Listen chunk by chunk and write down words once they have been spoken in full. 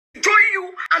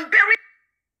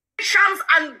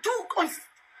and do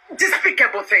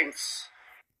despicable things.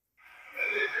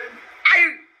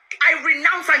 I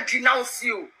renounce and denounce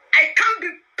you. I can't be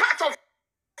part of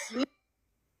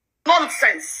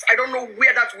nonsense. I don't know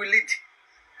where that will lead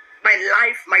my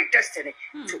life, my destiny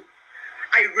to.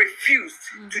 I refuse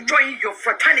to join your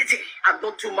fraternity and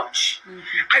not too much.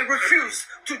 I refuse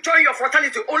to join your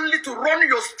fraternity only to run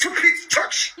your stupid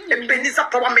church, Ebenezer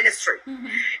Power Ministry.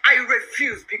 I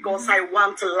refuse because I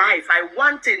want life. I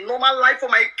want a normal life for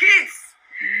my kids.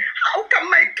 How can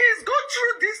my kids go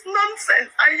through this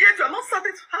nonsense and yet you are not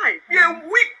satisfied? You're a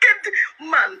wicked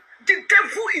man. The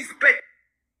devil is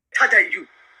better than you.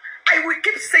 I will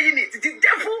keep saying it. The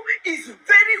devil is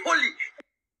very holy.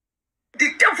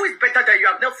 The devil is better than you.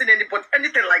 I've never seen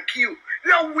anything like you.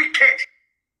 You are wicked.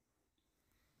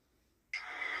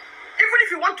 Even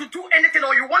if you want to do anything,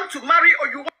 or you want to marry, or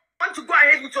you want to go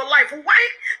ahead with your life, why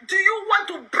do you want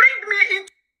to bring me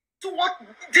into what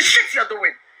the shit you're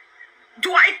doing?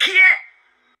 Do I care?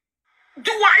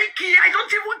 Do I care? I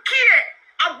don't even care.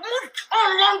 I've moved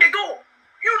on long ago.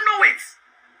 You know it.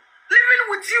 Living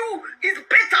with you is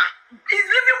better.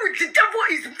 Living with the devil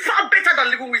is far better than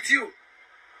living with you.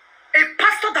 A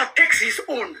pastor that takes his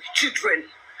own children,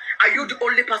 are you the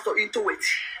only pastor into it?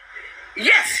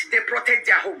 Yes, they protect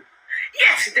their home.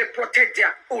 Yes, they protect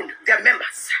their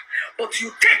members. But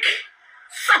you take,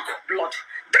 suck blood,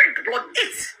 drink blood,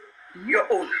 eat your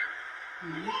own.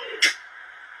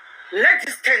 Let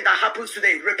this thing that happens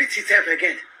today repeat itself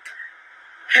again.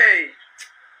 Hey,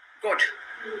 God,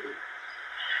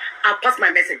 I passed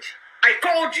my message. I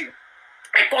called you.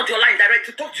 I called your line direct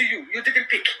to talk to you. You didn't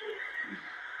pick.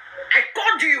 I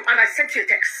called you and I sent you a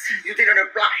text. You didn't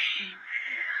reply.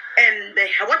 And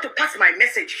I want to pass my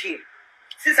message here.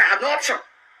 Since I have no option,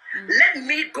 let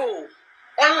me go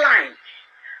online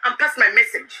and pass my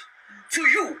message to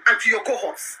you and to your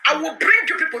cohorts. I will bring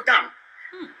you people down.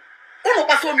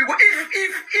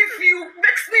 If you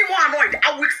makes me more annoyed,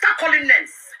 I will start calling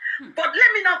names. But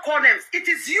let me not call names. It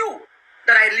is you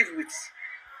that I live with.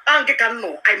 I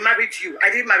married you. I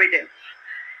didn't marry them.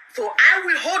 So I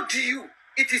will hold you.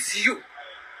 It is you.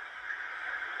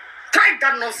 Try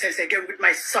that nonsense again with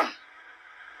my son.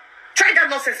 Try that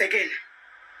nonsense again.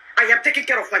 I am taking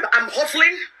care of I'm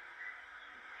hustling,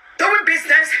 doing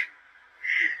business,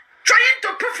 trying to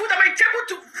put food on my table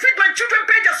to feed my children,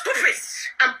 pay their school fees.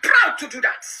 I'm proud to do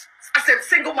that as a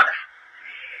single mother.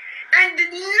 And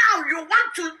now you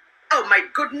want to, oh my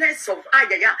goodness of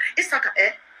Issachar,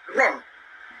 run.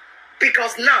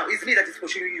 Because now it's me that is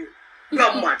pushing you. You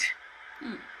are mad.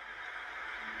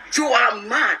 You are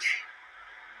mad.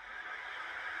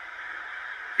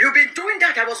 You've been doing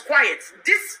that. I was quiet.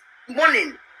 This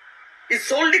morning,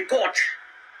 it's only God.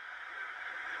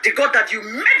 The God that you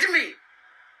made me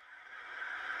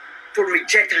to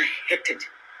reject and hated.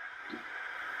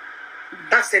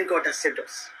 That same God that saved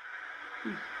us.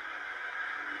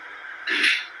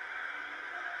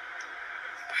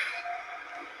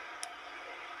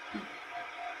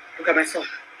 Look at my son.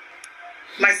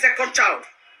 My second child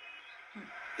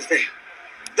is there.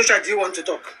 Joshua, do you want to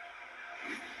talk?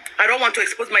 I don't want to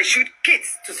expose my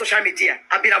kids to social media.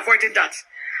 I've been avoiding that.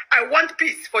 I want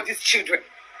peace for these children.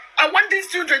 I want these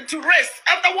children to rest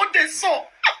after what they saw,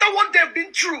 after what they've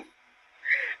been through,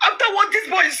 after what this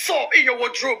boy saw in your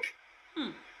wardrobe.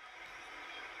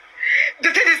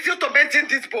 The thing is still tormenting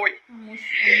this boy.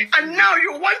 And now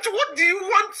you want, what do you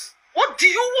want? What do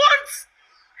you want?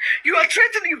 You are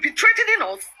threatening, you've been threatening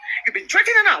us. You've been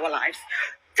threatening our lives.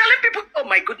 Telling people, oh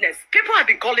my goodness, people have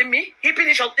been calling me, heaping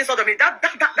this on me.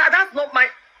 That's not my,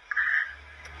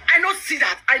 I don't see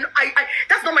that.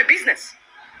 That's not my business.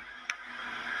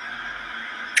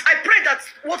 I pray that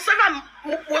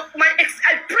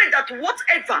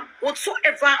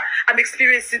whatsoever I'm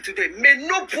experiencing today, may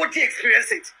nobody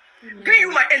experience it. Be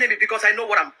you my enemy, because I know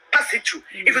what I'm passing through,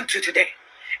 even to today.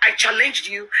 I challenged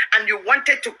you and you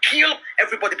wanted to kill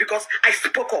everybody because I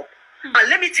spoke up. And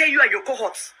let me tell you and your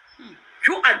cohorts,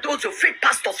 you and those your fake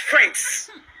pastors' friends,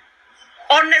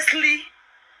 honestly,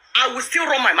 I will still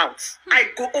run my mouth. I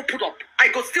go open up. I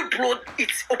go still blow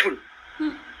it open.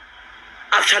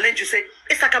 I've challenged you, say,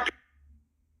 Issachar,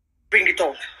 bring it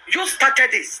on. You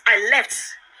started this. I left.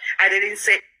 I didn't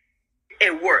say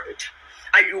a word.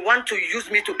 And you want to use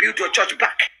me to build your church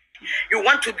back. You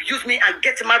want to use me and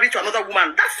get married to another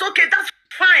woman. That's okay. That's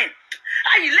fine.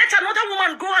 I let another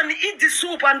woman go and eat the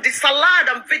soup and the salad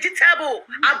and vegetable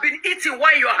I've been eating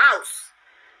while in your house.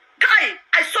 Kai,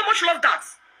 I so much love that.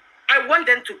 I want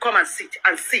them to come and sit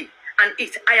and see and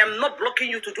eat. I am not blocking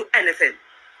you to do anything.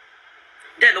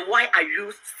 Then why are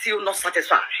you still not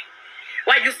satisfied?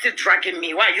 Why are you still dragging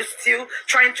me? Why are you still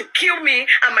trying to kill me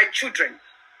and my children?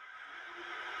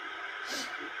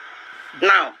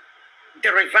 Now,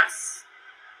 the reverse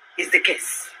is the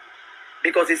case.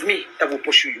 Because it's me that will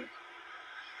pursue you.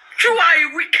 You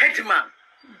are a wicked man.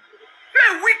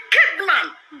 You're a wicked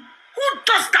man. Who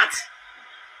does that?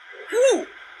 Who?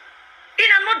 In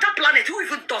another planet, who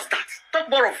even does that? Talk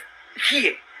more of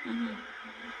here.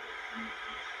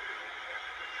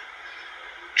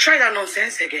 Try that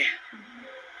nonsense again.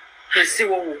 And see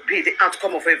what will be the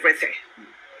outcome of everything.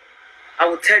 I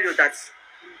will tell you that,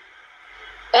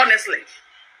 honestly,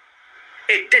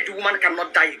 a dead woman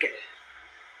cannot die again.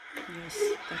 Yes,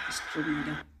 that is true,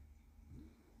 madam.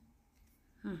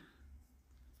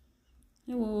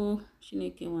 Hello,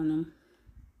 Chineke Wanam.